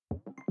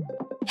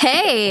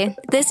Hey,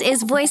 this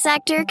is voice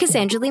actor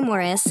Cassandra Lee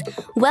Morris.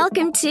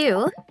 Welcome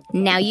to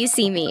Now You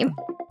See Me.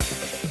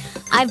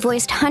 I've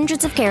voiced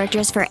hundreds of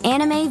characters for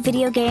anime,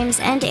 video games,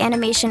 and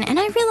animation,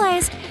 and I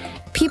realized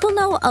people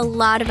know a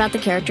lot about the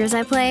characters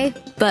I play,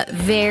 but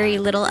very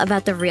little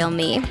about the real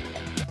me.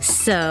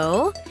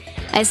 So,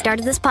 I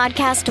started this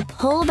podcast to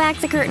pull back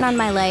the curtain on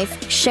my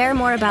life, share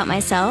more about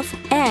myself,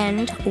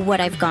 and what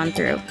I've gone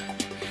through.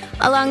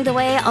 Along the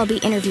way, I'll be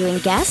interviewing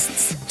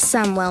guests,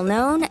 some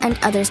well-known and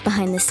others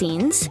behind the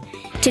scenes,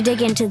 to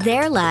dig into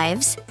their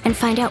lives and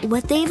find out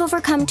what they've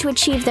overcome to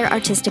achieve their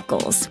artistic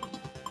goals.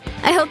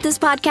 I hope this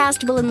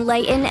podcast will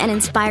enlighten and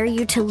inspire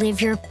you to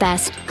live your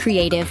best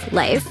creative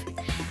life.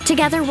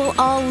 Together, we'll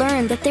all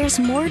learn that there's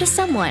more to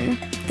someone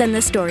than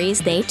the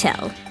stories they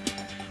tell.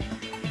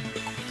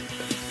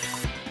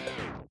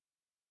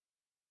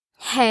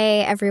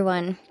 Hey,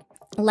 everyone.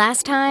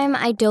 Last time,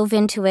 I dove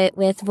into it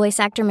with voice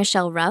actor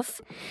Michelle Ruff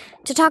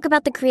to talk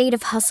about the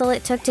creative hustle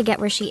it took to get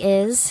where she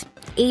is,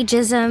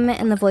 ageism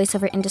in the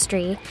voiceover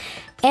industry,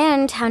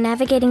 and how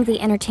navigating the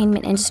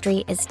entertainment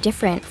industry is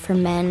different for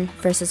men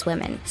versus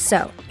women.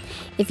 So,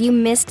 if you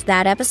missed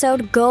that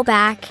episode, go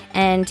back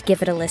and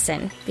give it a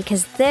listen,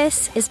 because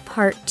this is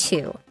part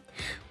 2,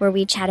 where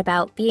we chat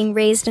about being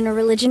raised in a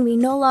religion we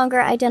no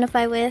longer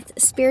identify with,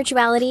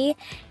 spirituality,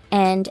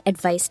 and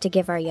advice to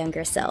give our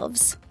younger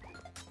selves.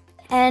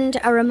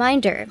 And a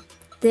reminder,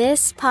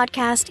 this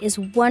podcast is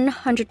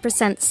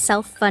 100%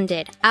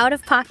 self-funded, out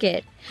of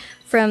pocket,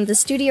 from the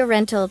studio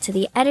rental to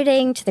the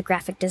editing to the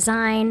graphic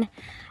design.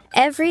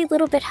 Every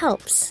little bit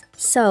helps.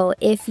 So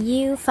if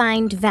you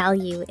find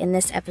value in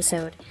this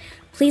episode,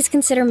 please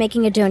consider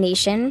making a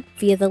donation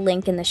via the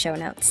link in the show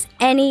notes.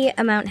 Any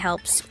amount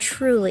helps,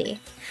 truly.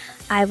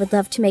 I would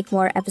love to make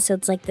more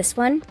episodes like this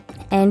one,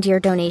 and your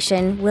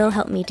donation will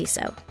help me do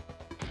so.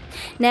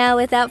 Now,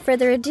 without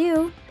further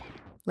ado,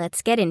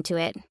 let's get into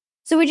it.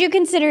 So would you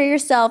consider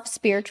yourself a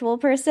spiritual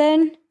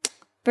person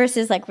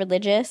versus like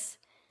religious?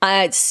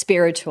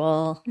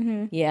 Spiritual.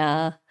 Mm-hmm.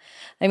 Yeah.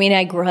 I mean,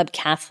 I grew up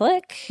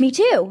Catholic. Me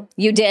too.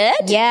 You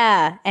did?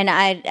 Yeah. And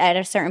at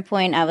a certain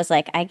point, I was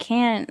like, I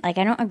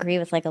don't agree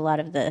with like a lot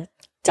of the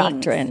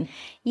doctrine. Things.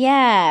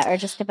 Yeah. Or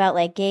just about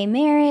like gay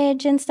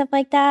marriage and stuff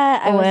like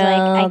that. I was like,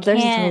 I can't.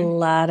 There's a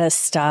lot of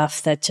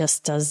stuff that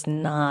just does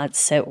not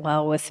sit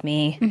well with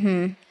me.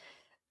 Mm-hmm.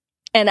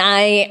 And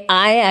I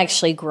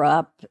actually grew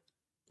up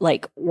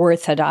like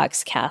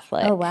Orthodox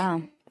Catholic. Oh,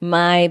 wow.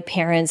 My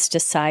parents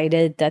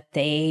decided that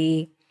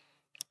they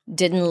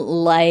didn't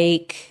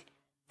like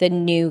the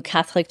new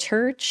Catholic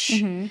Church.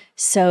 Mm-hmm.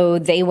 So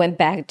they went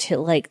back to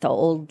like the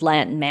old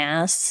Latin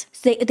Mass.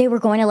 So they were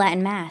going to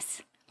Latin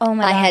Mass. Oh,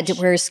 my gosh. I had to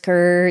wear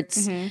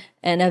skirts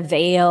and a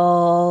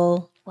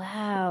veil.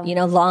 Wow. You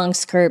know, long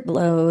skirt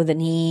below the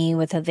knee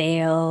with a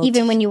veil.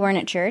 Even when you weren't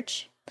at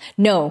church?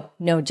 No,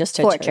 just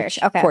at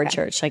church. Okay. For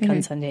church, like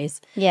on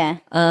Sundays. Yeah.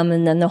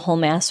 And then the whole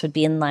Mass would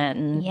be in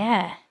Latin.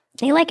 Yeah.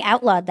 They like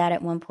outlawed that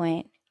at one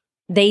point.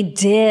 They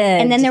did.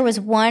 And then there was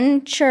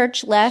one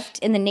church left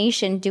in the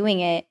nation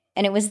doing it,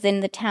 and it was in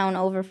the town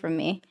over from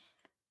me.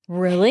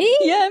 Really?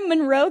 Yeah,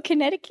 Monroe,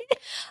 Connecticut.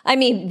 I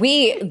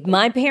mean,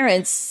 my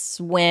parents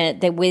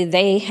went,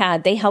 they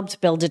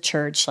helped build a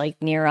church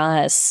like near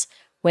us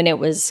when it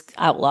was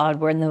outlawed.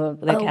 We're in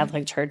the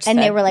Catholic Church. And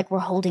they were like, we're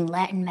holding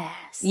Latin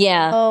Mass.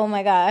 Yeah. Oh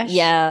my gosh.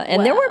 Yeah.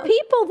 And there were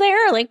people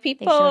there. Like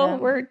people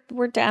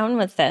were down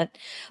with it.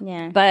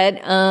 Yeah.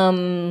 But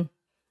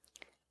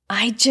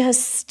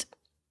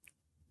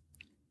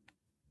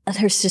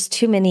there's just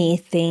too many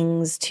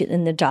things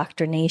in the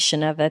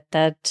doctrination of it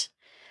that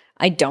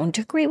I don't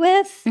agree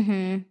with.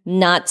 Mm-hmm.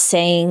 Not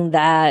saying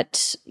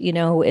that, you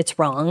know, it's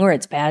wrong or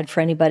it's bad for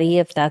anybody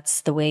if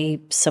that's the way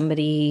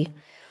somebody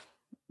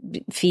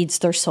feeds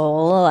their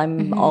soul.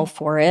 I'm all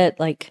for it.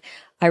 Like,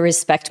 I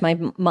respect my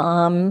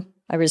mom.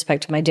 I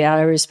respect my dad.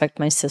 I respect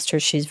my sister.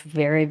 She's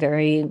very,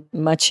 very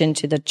much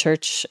into the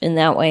church in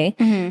that way.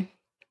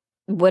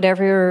 Mm-hmm.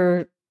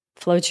 Whatever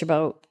floats your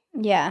boat.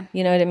 Yeah.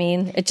 You know what I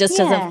mean? It just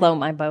doesn't float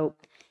my boat.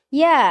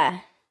 Yeah.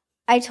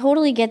 I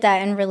totally get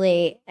that and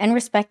really and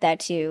respect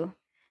that too.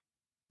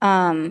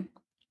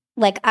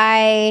 Like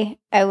I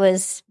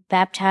was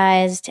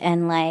baptized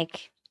and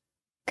like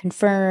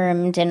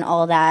confirmed and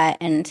all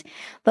that,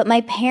 but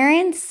my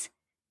parents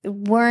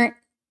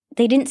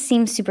they didn't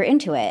seem super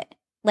into it.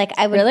 Like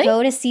I would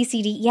go to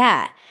CCD,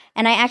 yeah.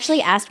 And I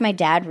actually asked my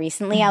dad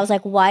recently, I was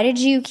like, why did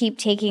you keep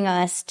taking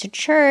us to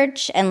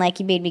church? And like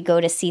he made me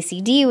go to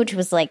CCD, which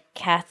was like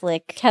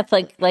Catholic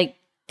like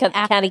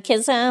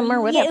catechism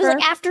or whatever. Yeah, it was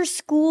like after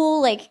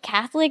school, like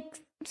Catholic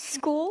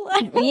school.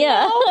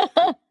 Yeah.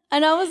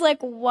 And I was like,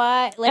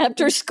 why? Like,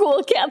 after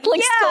school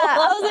Catholic school.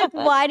 I was like,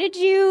 why did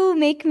you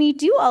make me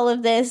do all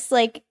of this?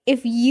 Like,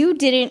 if you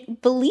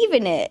didn't believe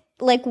in it,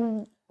 like,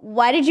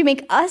 why did you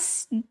make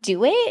us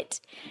do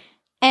it?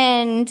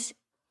 And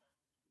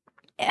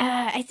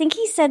I think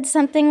he said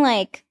something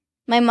like,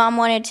 my mom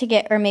wanted to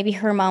get, or maybe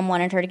her mom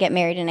wanted her to get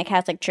married in a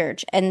Catholic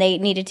church, and they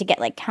needed to get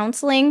like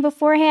counseling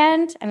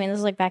beforehand. I mean, this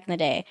was like back in the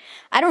day.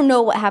 I don't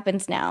know what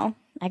happens now.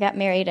 I got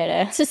married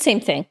at it's the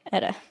same thing.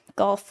 At a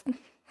golf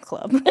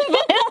club.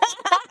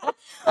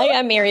 I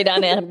got married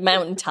on a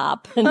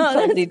mountaintop in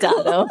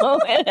Positano,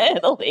 in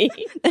Italy.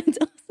 That's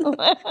awesome.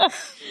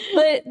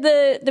 But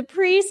the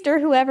priest or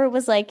whoever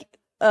was like,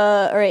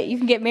 all right, you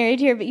can get married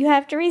here, but you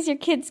have to raise your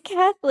kids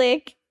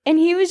Catholic. And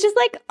he was just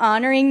like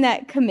honoring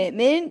that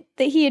commitment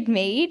that he had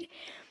made.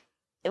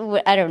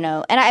 I don't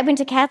know. And I went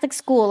to Catholic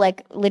school,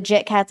 like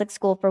legit Catholic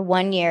school for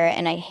 1 year,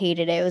 and I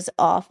hated it. It was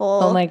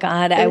awful. Oh my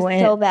God. It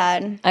was so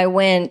bad. I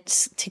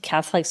went to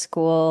Catholic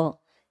school,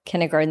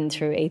 kindergarten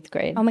through 8th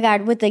grade. Oh my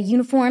God, with the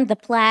uniform, the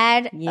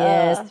plaid.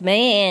 Yes,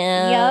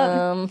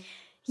 ma'am. Yep.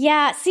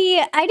 Yeah, see,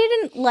 I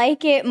didn't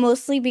like it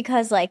mostly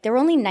because like there were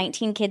only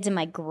 19 kids in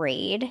my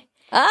grade.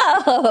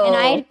 Oh.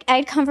 And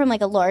I'd come from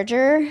like a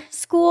larger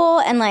school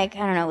and like, I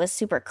don't know, it was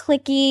super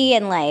cliquey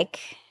and like,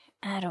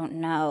 I don't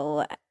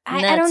know.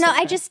 I don't know.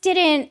 Okay. I just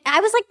didn't. I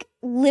was like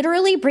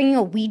literally bringing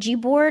a Ouija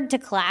board to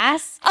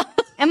class.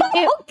 And my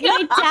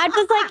dad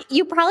was like,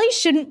 you probably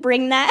shouldn't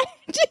bring that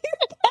to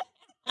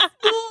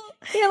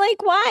You're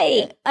like,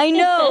 why? I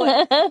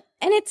know.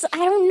 And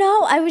I don't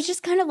know. I was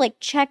just kind of like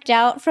checked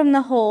out from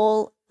the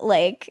whole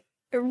like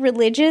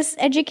religious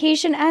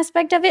education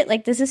aspect of it.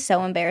 Like, this is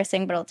so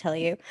embarrassing, but I'll tell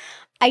you.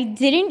 I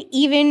didn't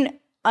even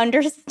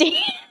understand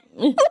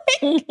like,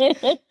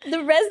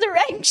 the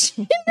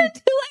resurrection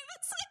until I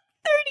was like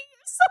 30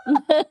 years old.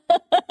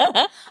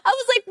 I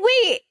was like,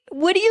 wait,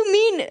 what do you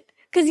mean?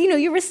 Because,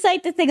 you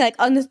recite the thing like,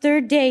 on the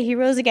third day he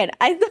rose again.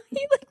 I thought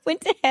he like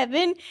went to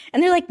heaven,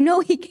 and they're like, no,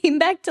 he came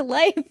back to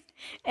life.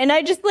 And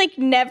I just like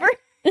never,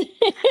 I don't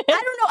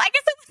know. I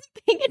guess I wasn't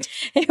paying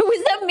attention. It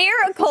was a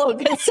miracle,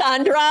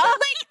 Cassandra.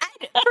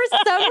 For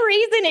some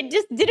reason, it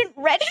just didn't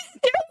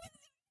register.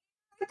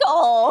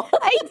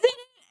 I didn't.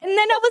 And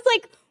then I was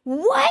like,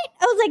 what?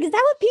 I was like, is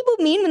that what people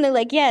mean when they're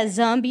like, yeah,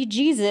 zombie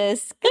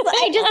Jesus? Because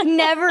I just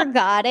never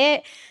got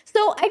it.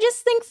 So I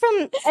just think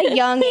from a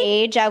young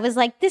age, I was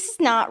like, this is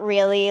not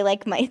really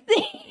like my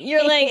thing.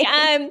 You're like,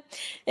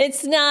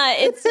 it's not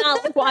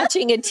like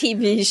watching a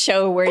TV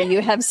show where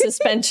you have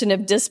suspension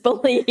of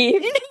disbelief.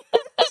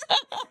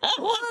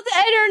 Well,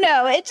 I don't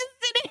know. It just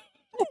didn't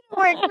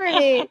work for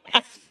me.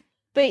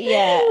 But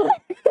yeah.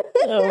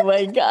 Oh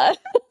my God.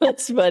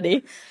 That's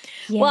funny.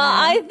 Yeah. Well,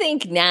 I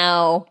think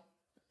now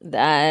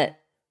that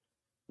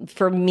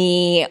for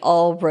me,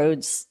 all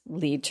roads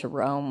lead to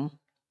Rome.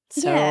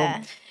 So,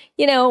 yeah.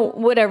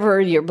 Whatever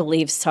your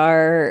beliefs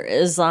are,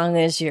 as long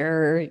as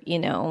you're,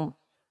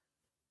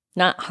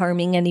 not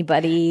harming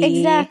anybody.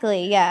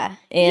 Exactly. Yeah.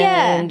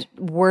 And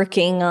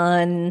working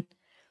on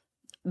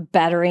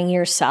bettering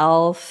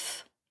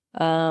yourself,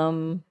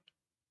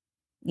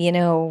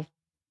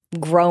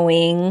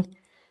 growing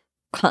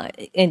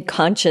in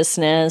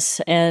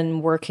consciousness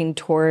and working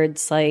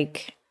towards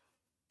like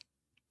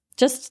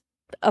just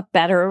a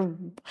better,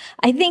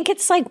 I think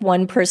it's like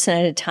one person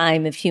at a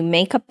time. If you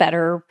make a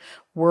better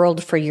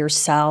world for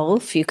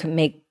yourself, you can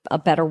make a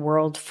better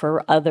world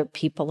for other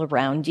people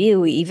around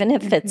you, even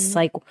if it's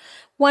like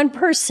one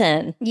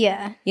person.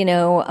 Yeah.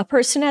 A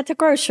person at the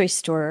grocery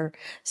store,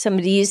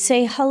 somebody you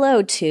say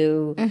hello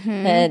to,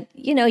 that,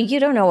 you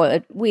don't know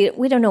what, we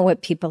don't know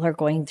what people are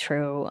going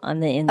through on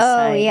the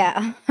inside. Oh,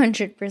 yeah.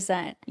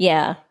 100%.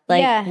 Yeah.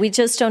 We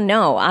just don't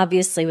know.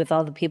 Obviously, with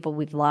all the people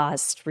we've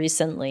lost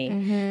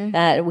recently,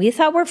 that we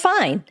thought were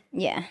fine.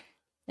 Yeah.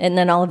 And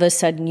then all of a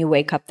sudden you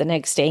wake up the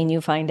next day and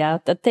you find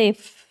out that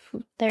they've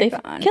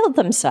gone. killed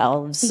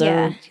themselves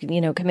or,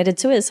 committed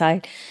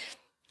suicide.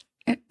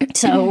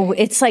 So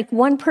it's like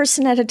one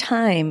person at a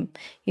time.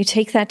 You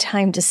take that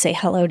time to say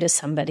hello to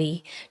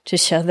somebody, to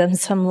show them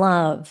some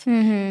love,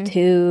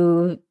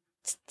 to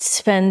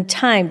spend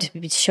time,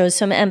 to show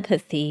some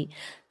empathy,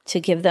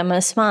 to give them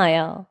a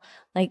smile.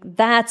 Like,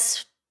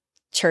 that's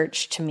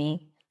church to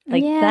me.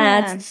 Like,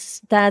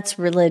 that's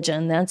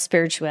religion, that's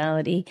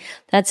spirituality,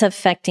 that's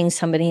affecting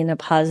somebody in a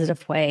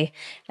positive way.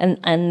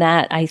 And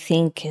that, I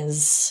think,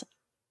 is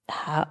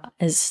how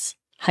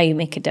you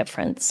make a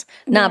difference.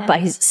 Not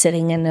by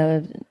sitting in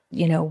a,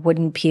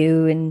 wooden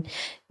pew and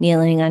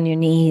kneeling on your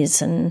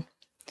knees and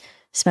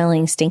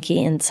smelling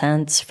stinky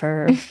incense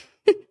for,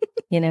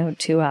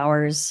 2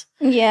 hours.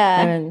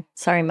 Yeah.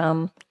 Sorry,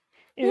 Mom.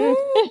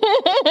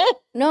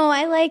 No,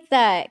 I like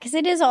that because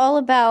it is all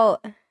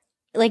about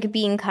like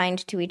being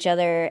kind to each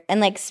other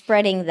and like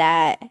spreading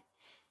that.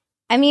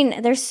 I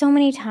mean, there's so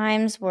many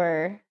times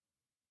where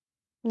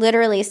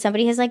literally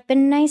somebody has like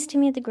been nice to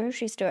me at the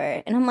grocery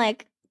store and I'm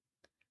like,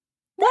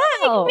 that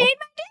like, made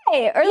my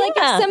day. Or like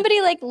if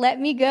somebody like let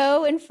me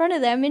go in front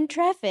of them in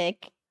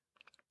traffic.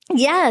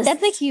 Yes.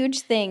 That's a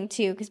huge thing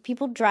too because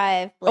people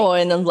drive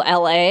like, in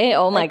LA?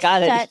 Oh my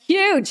God, it's a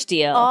huge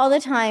deal. All the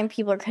time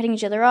people are cutting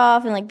each other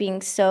off and like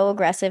being so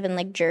aggressive and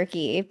like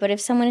jerky. But if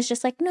someone is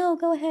just like, no,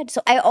 go ahead.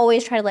 So I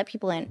always try to let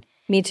people in.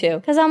 Me too.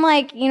 Because I'm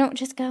like,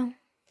 just go.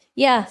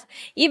 Yeah.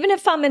 Even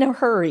if I'm in a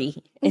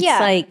hurry. It's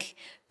like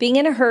being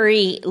in a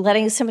hurry,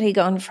 letting somebody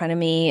go in front of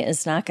me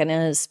is not going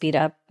to speed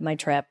up my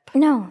trip.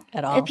 No.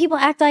 At all. If people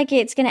act like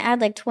it's going to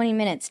add like 20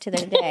 minutes to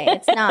their day.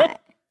 It's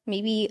not.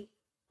 Maybe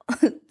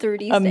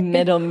 30 a seconds.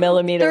 middle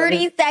millimeter.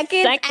 30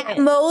 seconds at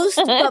most,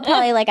 but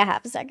probably like a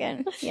half a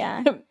second.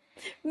 Yeah.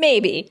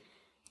 Maybe.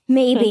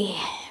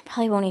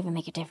 Probably won't even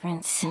make a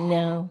difference.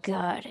 No.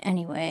 God,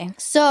 anyway.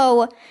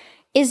 So,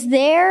 is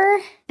there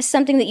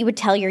something that you would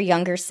tell your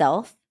younger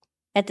self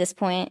at this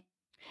point?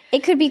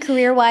 It could be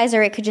career-wise,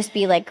 or it could just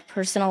be, like,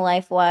 personal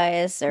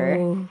life-wise, or,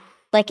 Ooh.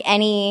 like, at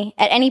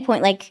any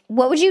point, like,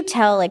 what would you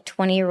tell, like,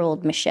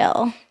 20-year-old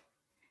Michelle?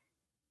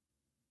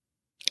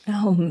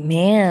 Oh,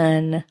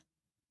 man.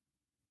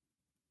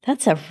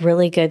 That's a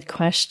really good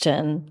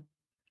question.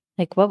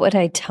 Like, what would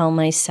I tell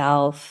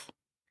myself?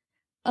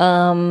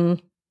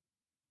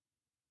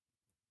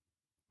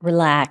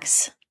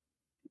 Relax.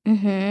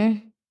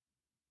 Mm-hmm.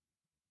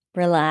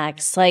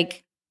 Relax.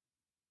 Like,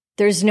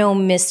 there's no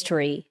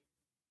mystery.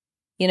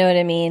 You know what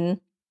I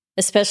mean?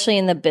 Especially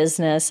in the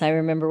business. I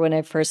remember when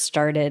I first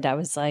started, I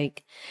was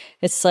like,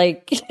 it's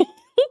like,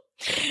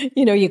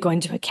 you go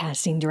into a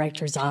casting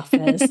director's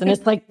office and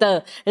it's like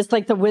the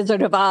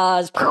Wizard of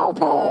Oz.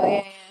 Oh,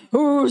 yeah.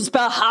 Who's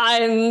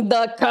behind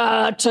the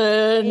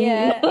curtain?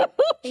 Yeah.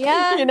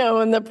 Yeah.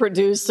 And the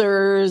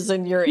producers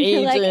and your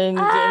agent.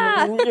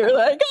 And you're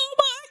like, oh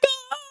my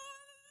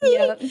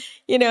God.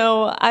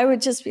 Yep. I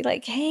would just be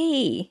like,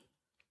 hey,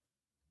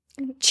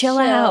 chill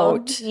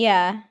out.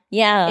 Yeah.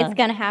 Yeah. It's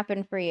going to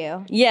happen for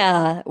you.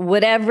 Yeah.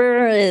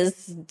 Whatever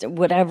is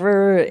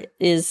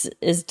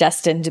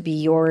destined to be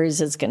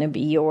yours is going to be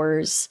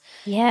yours.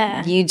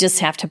 Yeah. You just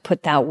have to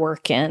put that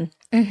work in.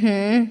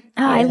 Mm-hmm.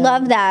 Oh, I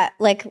love that.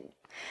 Like,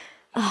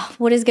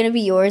 what is going to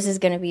be yours is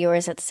going to be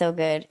yours. That's so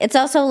good. It's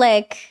also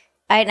like,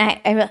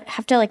 I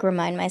have to like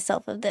remind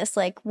myself of this.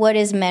 Like, what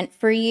is meant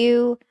for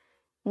you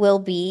will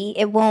be.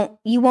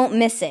 You won't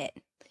miss it.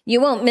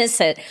 You won't miss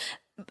it.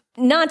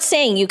 Not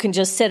saying you can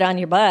just sit on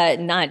your butt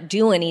and not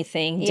do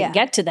anything to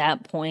get to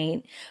that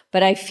point.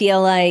 But I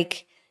feel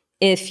like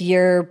if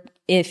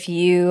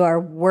you are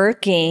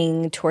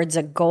working towards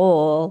a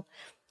goal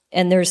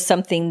and there's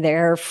something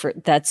there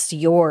that's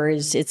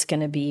yours, it's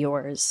going to be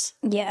yours.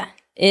 Yeah.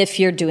 If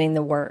you're doing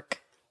the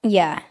work.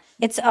 Yeah.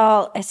 It's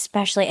all,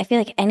 especially, I feel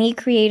like any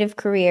creative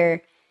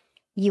career,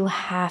 you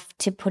have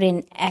to put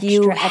in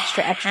extra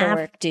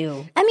work.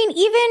 I mean,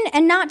 even,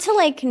 and not to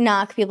like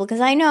knock people,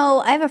 because I know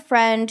I have a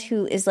friend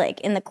who is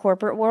like in the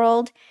corporate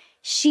world.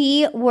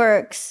 She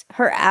works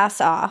her ass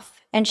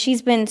off and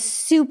she's been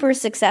super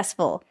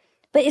successful,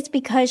 but it's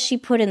because she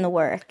put in the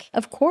work.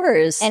 Of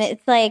course. And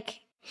it's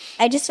like,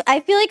 I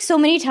feel like so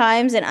many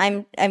times,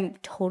 and I'm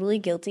totally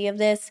guilty of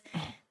this.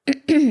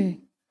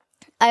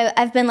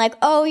 I've been like,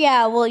 oh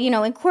yeah, well,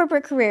 in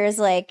corporate careers,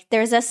 like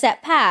there's a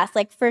set path.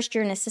 Like first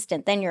you're an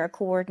assistant, then you're a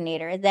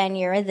coordinator, then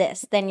you're a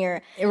this, then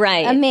you're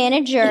a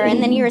manager,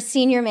 and then you're a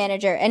senior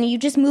manager, and you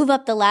just move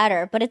up the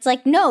ladder. But it's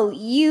like, no,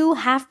 you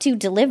have to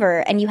deliver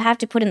and you have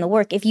to put in the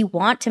work if you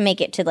want to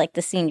make it to like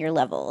the senior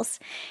levels.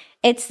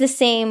 It's the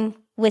same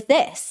with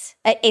this.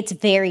 It's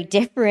very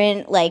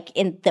different, like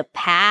in the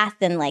path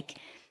and like,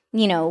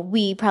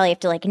 we probably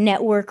have to like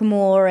network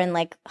more and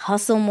like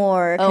hustle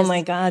more. Oh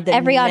my God,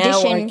 every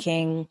audition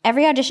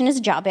is a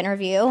job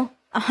interview,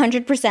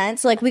 100%.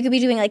 So like we could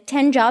be doing like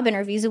 10 job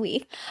interviews a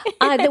week.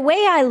 The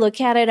way I look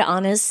at it,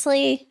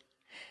 honestly,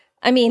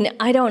 I mean,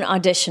 I don't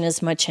audition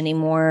as much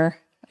anymore,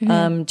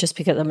 just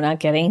because I'm not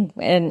getting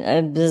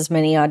as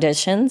many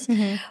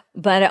auditions,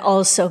 but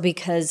also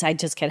because I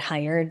just get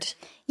hired.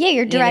 Yeah,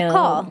 you're direct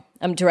call.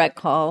 I'm direct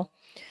call,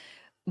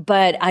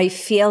 but I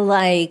feel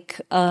like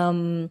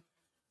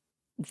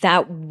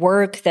that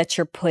work that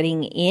you're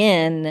putting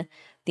in,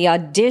 the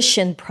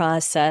audition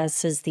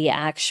process is the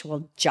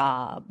actual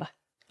job.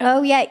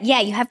 Oh, yeah.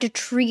 Yeah, you have to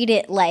treat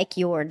it like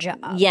your job.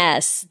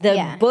 Yes.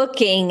 The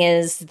booking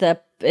is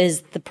the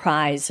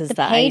prize, is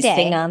the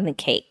icing on the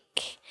cake.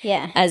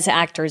 Yeah. As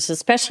actors,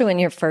 especially when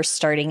you're first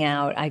starting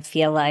out, I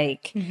feel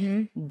like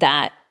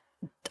that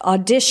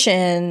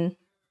audition,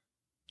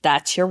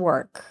 that's your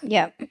work.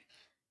 Yep.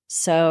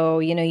 So,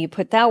 you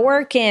put that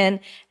work in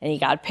and you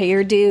got to pay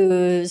your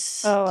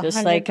dues, just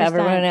 100%. Like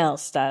everyone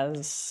else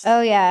does.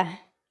 Oh, yeah.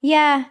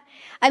 Yeah.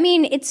 I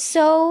mean, it's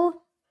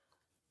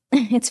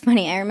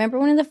funny. I remember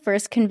one of the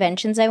first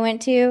conventions I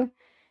went to,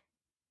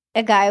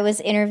 a guy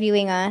was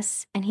interviewing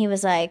us and he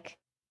was like,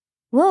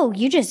 whoa,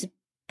 you just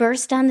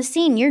burst on the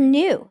scene. You're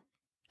new.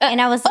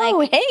 And I was like, oh,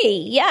 hey,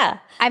 yeah.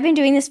 I've been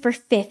doing this for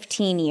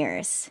 15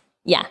 years.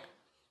 Yeah.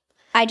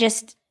 I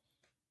just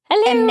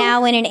am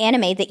now in an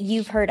anime that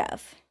you've heard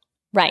of.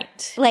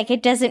 Right. Like,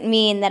 it doesn't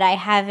mean that I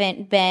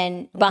haven't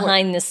been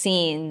behind the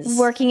scenes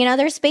working in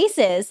other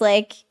spaces.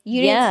 Like,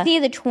 you didn't see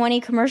the 20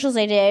 commercials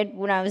I did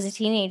when I was a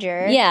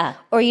teenager. Yeah.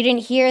 Or you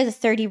didn't hear the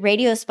 30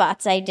 radio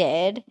spots I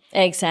did.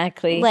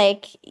 Exactly.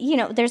 Like,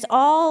 there's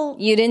all...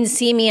 You didn't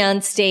see me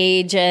on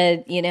stage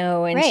at,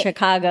 in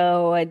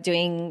Chicago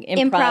doing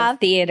improv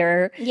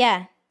theater.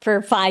 Yeah.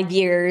 For 5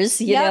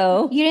 years, you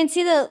know. You didn't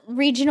see the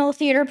regional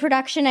theater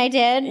production I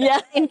did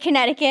in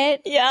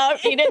Connecticut. Yeah,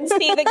 you didn't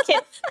see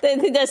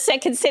the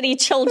Second City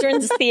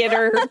Children's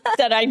Theater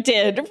that I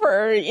did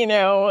for,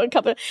 a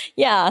couple.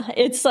 Yeah,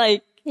 it's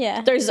like,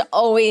 there's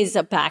always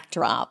a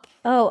backdrop.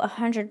 Oh,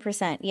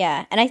 100%,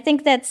 yeah. And I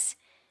think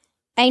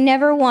I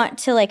never want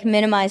to like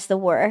minimize the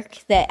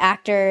work that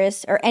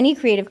actors or any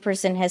creative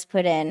person has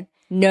put in.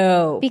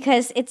 No.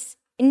 Because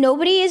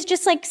nobody is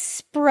just like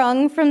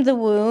sprung from the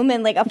womb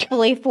and like a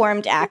fully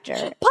formed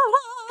actor.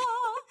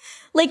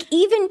 Like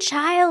even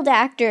child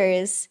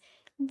actors,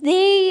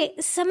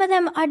 some of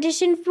them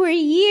audition for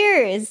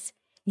years.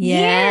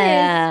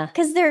 Yeah.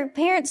 Because their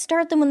parents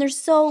start them when they're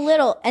so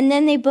little, and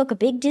then they book a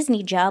big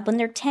Disney job when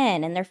they're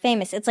 10 and they're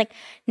famous. It's like,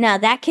 no,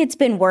 that kid's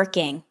been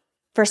working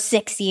for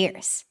 6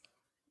 years.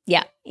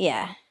 Yeah.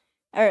 Yeah.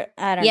 Or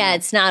I don't know. Yeah,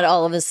 it's not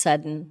all of a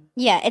sudden.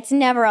 Yeah, it's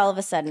never all of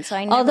a sudden. So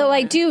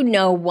I do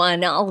know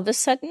one all of a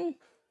sudden.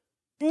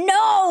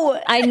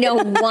 No! I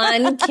know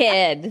one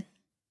kid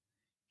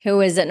who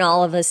is an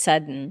all of a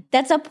sudden.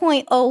 That's a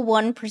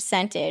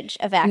 0.01%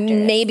 of actors.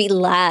 Maybe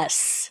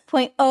less.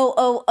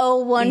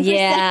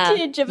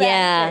 0.0001% of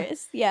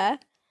actors. Yeah.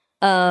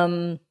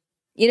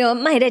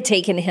 It might have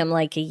taken him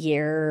like a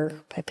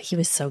year, but he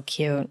was so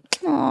cute.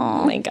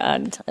 Aww. Oh my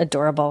God.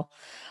 Adorable.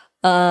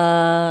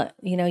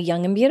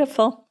 Young and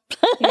beautiful.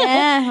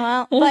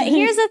 Yeah, well, but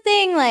here's the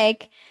thing,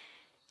 like,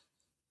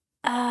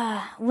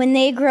 when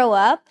they grow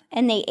up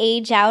and they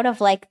age out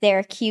of like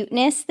their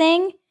cuteness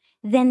thing,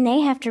 then they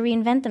have to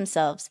reinvent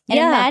themselves. And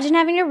imagine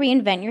having to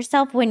reinvent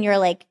yourself when you're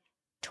like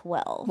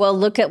 12. Well,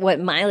 look at what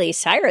Miley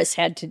Cyrus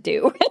had to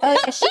do.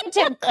 She had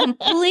to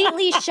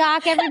completely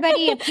shock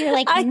everybody if you're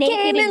like I naked.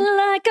 came in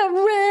like a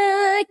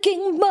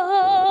wrecking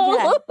ball.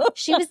 Yeah,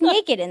 she was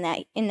naked in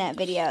that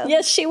video.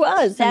 Yes, she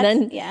was.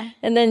 And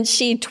then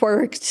she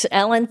twerked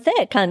Ellen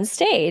Thicke on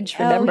stage,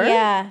 remember? Oh,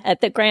 yeah. At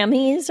the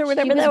Grammys or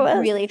whatever that was.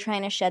 Really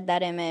trying to shed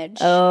that image.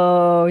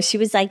 Oh, she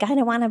was like, I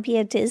don't want to be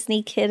a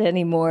Disney kid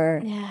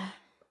anymore. Yeah.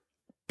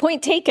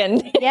 Point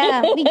taken.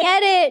 Yeah, we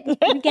get it. We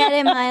get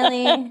it,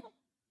 Miley.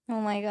 Oh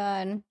my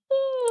God.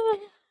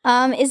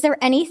 Is there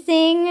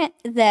anything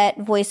that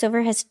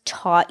voiceover has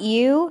taught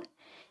you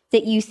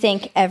that you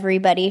think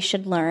everybody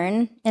should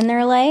learn in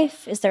their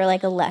life? Is there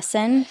like a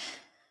lesson?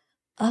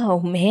 Oh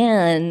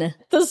man,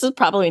 this is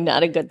probably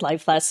not a good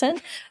life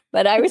lesson,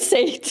 but I would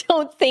say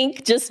don't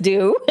think, just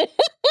do.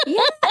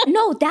 Yeah.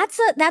 No, that's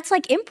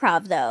like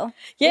improv though.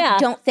 Yeah. Like,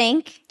 don't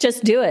think.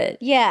 Just do it.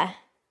 Yeah.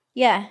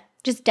 Yeah.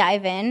 Just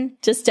dive in.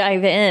 Just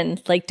dive in.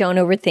 Like, don't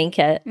overthink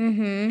it.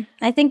 Mm-hmm.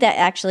 I think that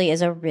actually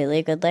is a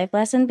really good life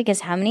lesson because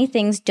how many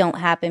things don't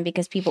happen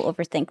because people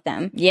overthink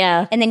them?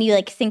 Yeah. And then you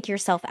like think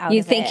yourself out of it.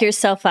 You think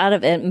yourself out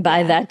of it. And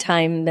by that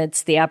time,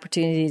 the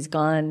opportunity is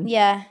gone.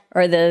 Yeah.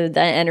 Or the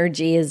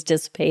energy is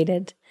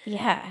dissipated.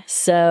 Yeah.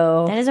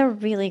 So. That is a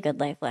really good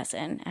life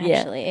lesson,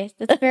 actually. Yeah.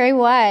 That's very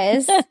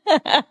wise.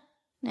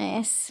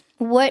 Nice.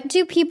 What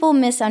do people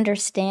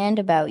misunderstand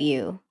about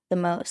you the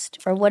most?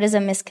 Or what is a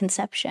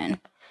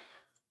misconception?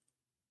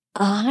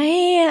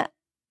 I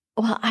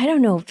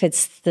don't know if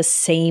it's the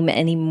same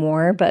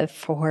anymore, but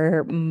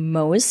for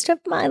most of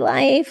my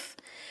life,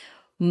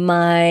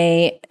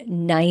 my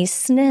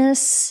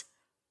niceness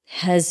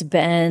has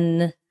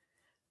been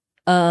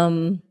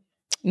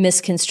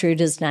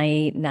misconstrued as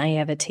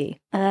naivety.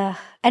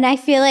 And I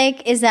feel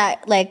like, is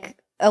that like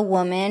a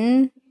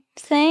woman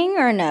thing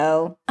or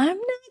no? I'm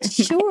not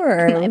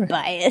sure. Am I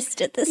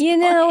biased at this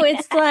point?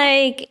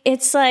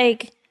 It's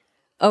like,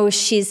 oh,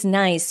 she's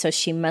nice, so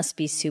she must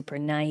be super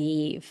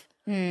naive.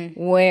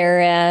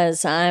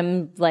 Whereas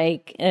I'm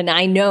like, and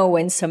I know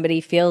when somebody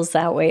feels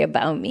that way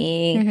about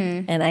me,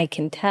 and I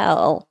can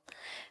tell.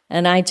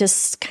 And I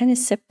just kind of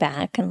sit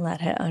back and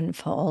let it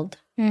unfold.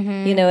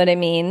 You know what I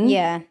mean?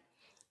 Yeah.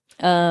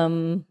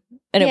 And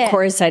of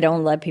course, I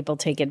don't let people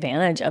take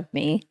advantage of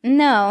me.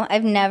 No,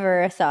 I've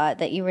never thought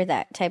that you were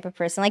that type of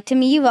person. Like, to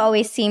me, you've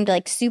always seemed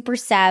like super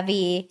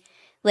savvy.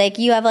 Like,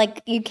 you have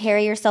like, you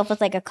carry yourself with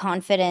like a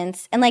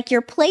confidence and like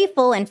you're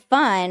playful and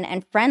fun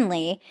and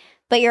friendly,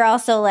 but you're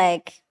also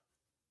like,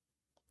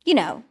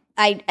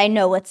 I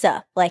know what's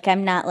up. Like,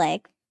 I'm not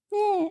like,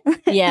 eh.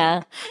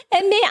 Yeah.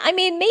 And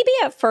maybe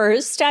at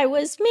first I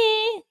was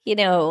me,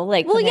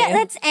 like. Well, yeah,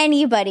 that's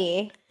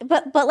anybody.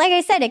 But like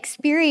I said,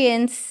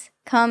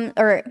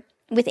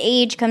 with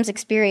age comes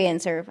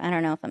experience, or I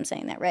don't know if I'm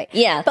saying that right.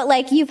 Yeah. But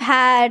like, you've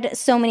had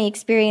so many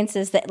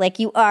experiences that like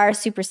you are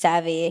super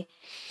savvy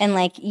and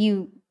like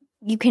you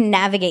can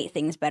navigate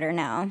things better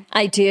now.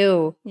 I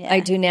do. Yeah.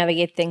 I do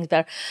navigate things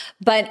better.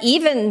 But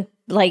even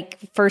like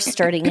first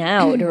starting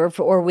out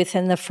or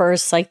within the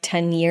first like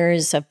 10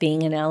 years of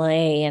being in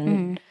LA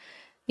and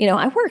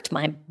I worked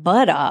my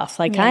butt off.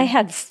 Like I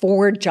had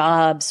 4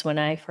 jobs when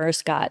I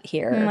first got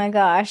here. Oh my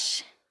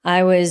gosh.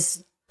 I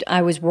was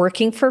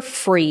working for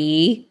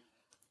free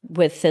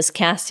with this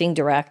casting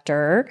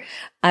director.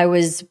 I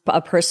was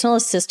a personal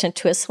assistant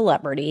to a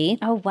celebrity.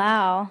 Oh,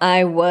 wow.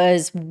 I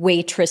was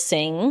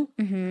waitressing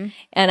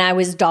and I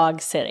was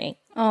dog sitting.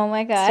 Oh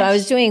my gosh. So I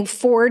was doing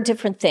 4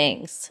 different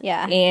things.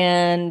 Yeah.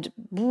 And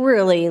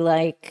really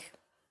like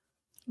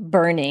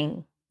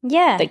burning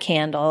the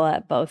candle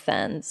at both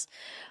ends.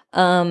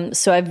 I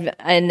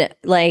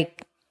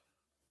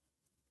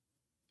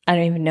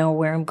don't even know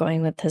where I'm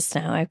going with this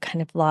now. I've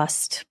kind of I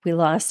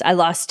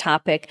lost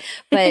topic.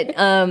 But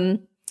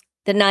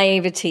the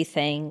naivety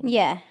thing.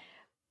 Yeah.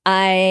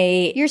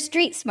 You're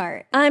street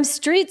smart. I'm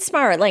street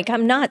smart. Like,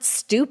 I'm not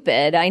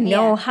stupid. I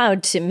know how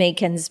to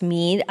make ends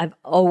meet. I've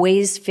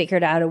always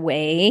figured out a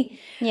way.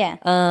 Yeah.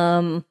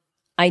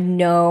 I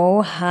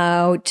know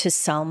how to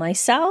sell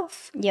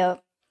myself.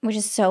 Yep. Which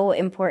is so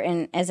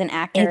important as an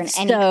actor and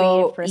any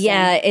creative person.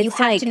 Yeah, it's you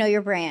have to know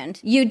your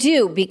brand. You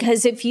do,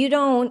 because if you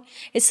don't,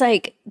 it's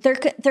like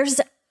there's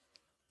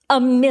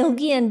a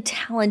million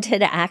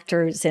talented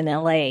actors in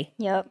LA.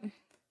 Yep.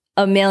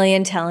 A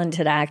million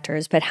talented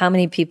actors, but how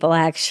many people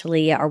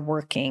actually are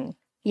working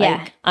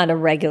on a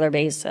regular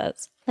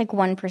basis? Like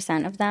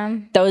 1% of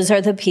them. Those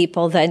are the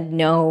people that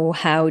know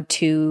how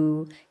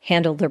to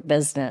handle their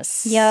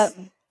business. Yep.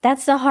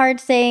 That's the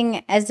hard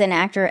thing as an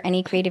actor or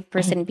any creative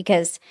person,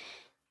 because,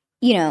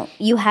 you know,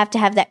 you have to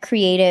have that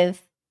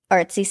creative,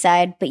 artsy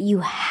side, but you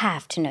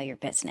have to know your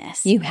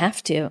business. You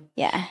have to.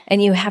 Yeah.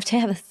 And you have to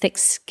have a thick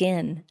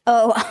skin.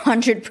 Oh,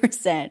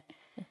 100%.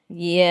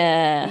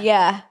 Yeah.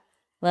 Yeah.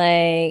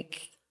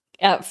 Like,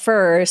 at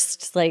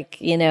first,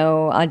 like, you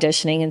know,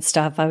 auditioning and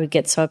stuff, I would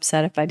get so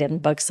upset if I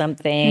didn't book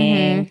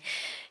something.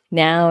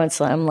 Now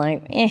I'm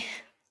like,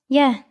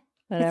 yeah,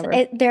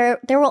 whatever. There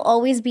will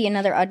always be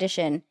another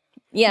audition.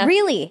 Yeah.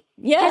 Really?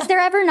 Yeah. Has there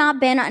ever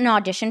not been an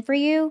audition for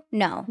you?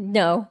 No.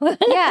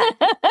 Yeah.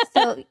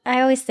 So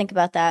I always think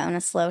about that on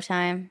a slow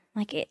time.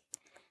 Like,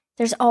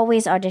 there's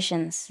always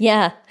auditions.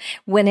 Yeah.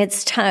 When it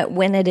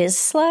is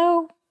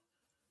slow,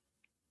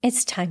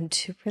 it's time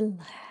to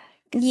relax.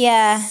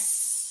 Yeah.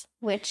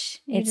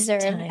 Which you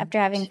deserve after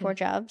having 4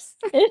 jobs.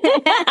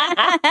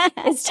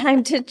 It's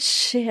time to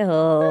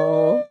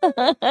chill.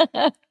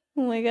 Oh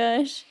my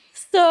gosh.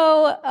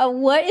 So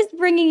what is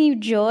bringing you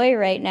joy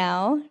right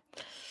now?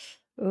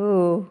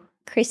 Ooh,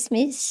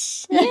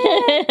 Christmas.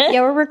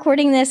 Yeah, we're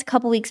recording this a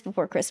couple weeks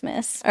before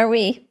Christmas. Are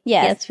we?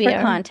 Yes, we for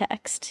are.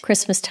 Context.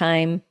 Christmas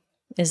time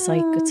is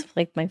it's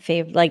like my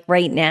favorite. Like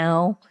right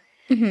now,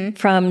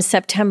 from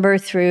September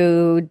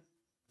through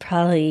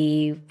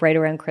probably right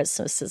around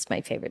Christmas is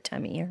my favorite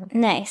time of year.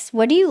 Nice.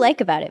 What do you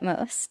like about it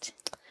most?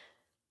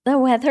 The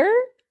weather.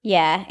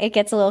 Yeah, it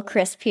gets a little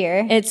crisp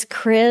here. It's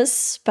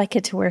crisp. I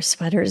get to wear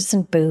sweaters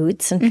and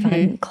boots and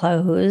fun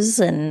clothes.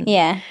 And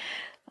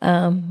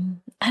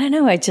I don't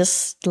know. I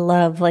just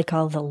love like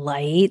all the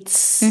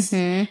lights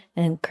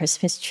and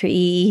Christmas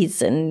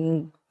trees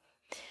and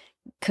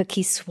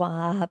cookie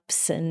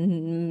swaps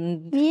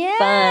and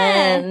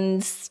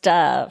fun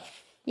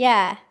stuff.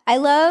 Yeah. I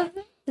love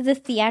the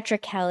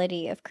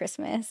theatricality of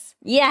Christmas.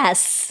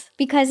 Yes.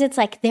 Because it's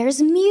like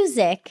there's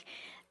music.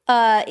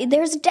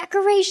 There's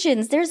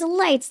decorations, there's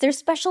lights, there's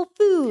special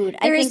food.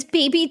 There's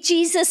baby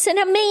Jesus in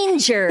a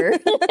manger.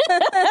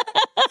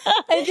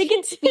 I think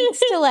it speaks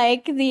to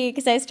like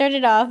because I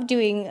started off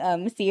doing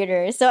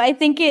theater, so I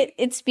think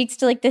it speaks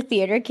to like the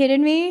theater kid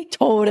in me.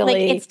 Totally.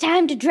 Like, it's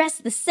time to dress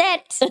the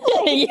set.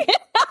 We're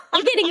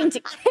getting into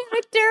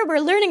character. We're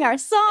learning our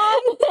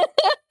song.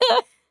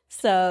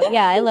 So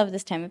yeah, I love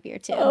this time of year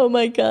too. Oh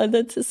my God,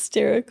 that's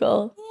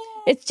hysterical.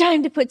 It's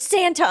time to put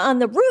Santa on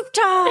the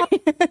rooftop.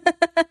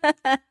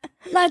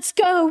 Let's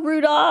go,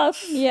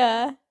 Rudolph.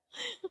 Yeah.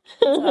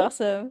 That's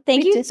awesome.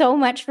 Thank you so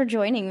much for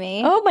joining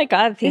me. Oh my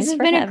God, thanks This has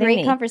for been a having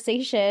great me.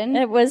 conversation.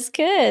 It was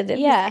good. It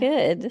was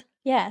good.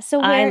 Yeah. So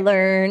I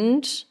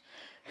learned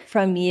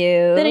from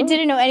you that I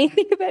didn't know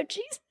anything about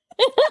Jesus.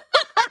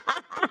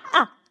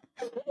 I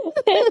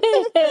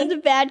was a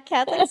bad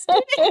Catholic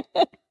student.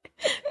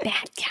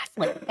 Bad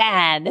Catholic,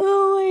 bad.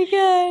 Oh my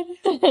God.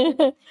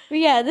 But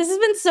yeah, this has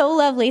been so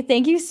lovely.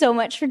 Thank you so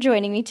much for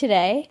joining me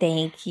today.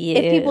 Thank you.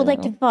 If people would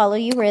like to follow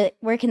you,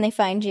 where can they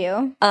find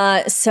you?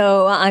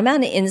 So I'm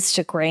on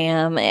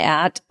Instagram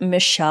at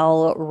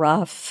Michelle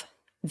Ruff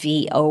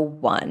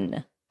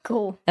VO1.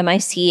 Cool.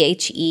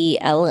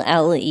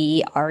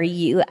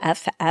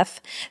 MICHELLERUFF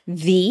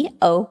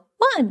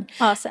VO1.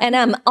 Awesome. And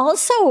I'm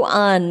also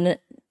on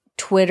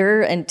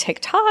Twitter and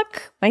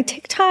TikTok. My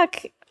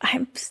TikTok,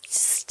 I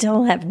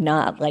still have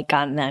not like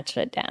gotten that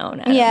shit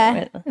down.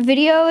 Yeah.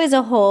 Video is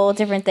a whole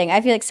different thing. I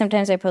feel like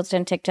sometimes I post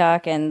on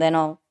TikTok and then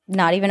I'll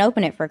not even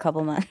open it for a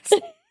couple months.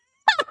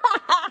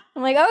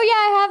 I'm like, oh yeah,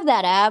 I have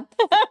that app.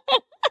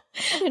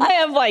 I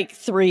have like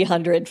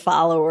 300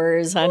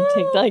 followers on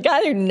TikTok. Like,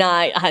 I don't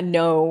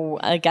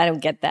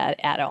get that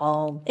at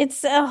all.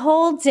 It's a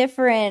whole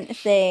different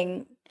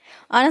thing.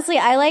 Honestly,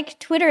 I like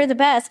Twitter the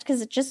best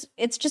because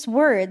it's just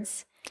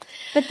words.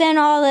 But then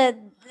I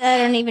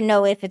don't even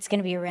know if it's going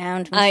to be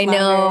around. I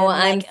know.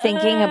 I'm like,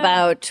 thinking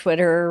about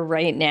Twitter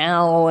right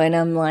now, and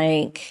I'm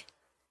like,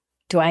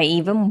 do I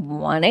even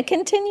want to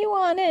continue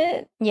on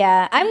it?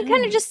 Yeah, I'm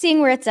kind of just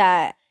seeing where it's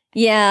at.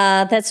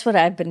 Yeah, that's what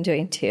I've been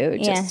doing too.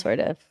 Just sort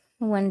of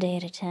one day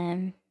at a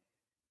time.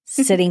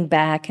 Sitting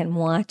back and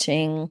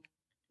watching.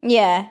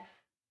 Yeah.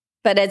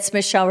 But it's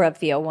Michelle Ruff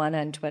VO1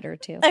 on Twitter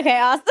too. Okay,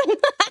 awesome.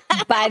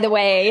 By the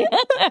way.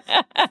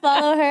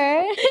 Follow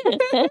her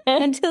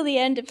until the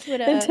end of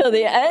Twitter. Until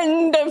the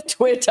end of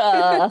Twitter.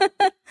 All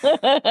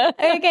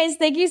right, guys,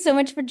 thank you so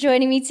much for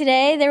joining me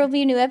today. There will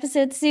be a new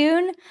episode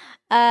soon.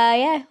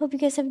 Hope you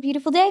guys have a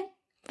beautiful day.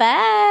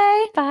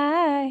 Bye.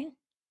 Bye.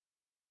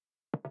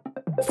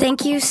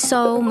 Thank you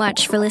so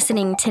much for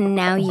listening to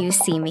Now You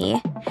See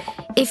Me.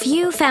 If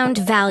you found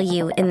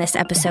value in this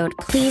episode,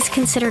 please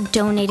consider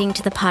donating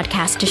to the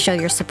podcast to show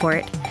your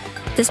support.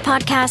 This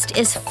podcast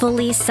is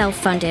fully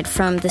self-funded,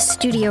 from the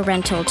studio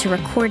rental to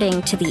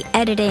recording to the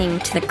editing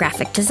to the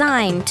graphic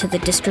design to the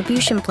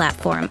distribution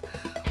platform.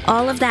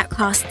 All of that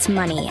costs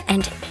money,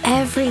 and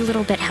every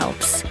little bit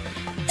helps.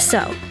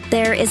 So,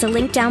 there is a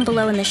link down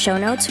below in the show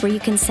notes where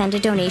you can send a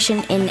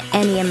donation in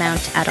any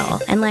amount at all.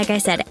 And like I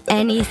said,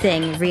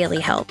 anything really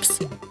helps.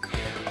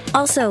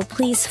 Also,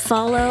 please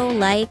follow,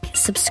 like,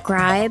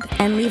 subscribe,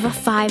 and leave a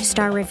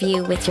 5-star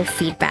review with your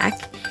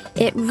feedback.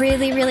 It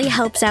really, really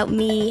helps out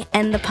me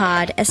and the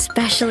pod,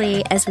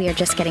 especially as we are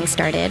just getting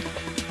started.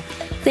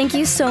 Thank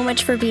you so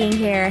much for being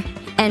here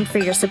and for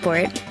your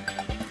support.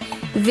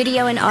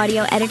 Video and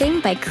audio editing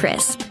by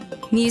Crisp.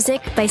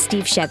 Music by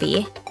Steve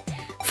Shebby.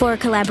 For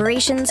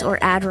collaborations or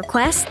ad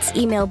requests,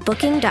 email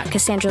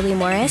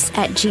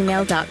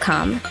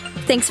booking.cassandraleemorris@gmail.com.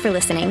 Thanks for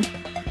listening.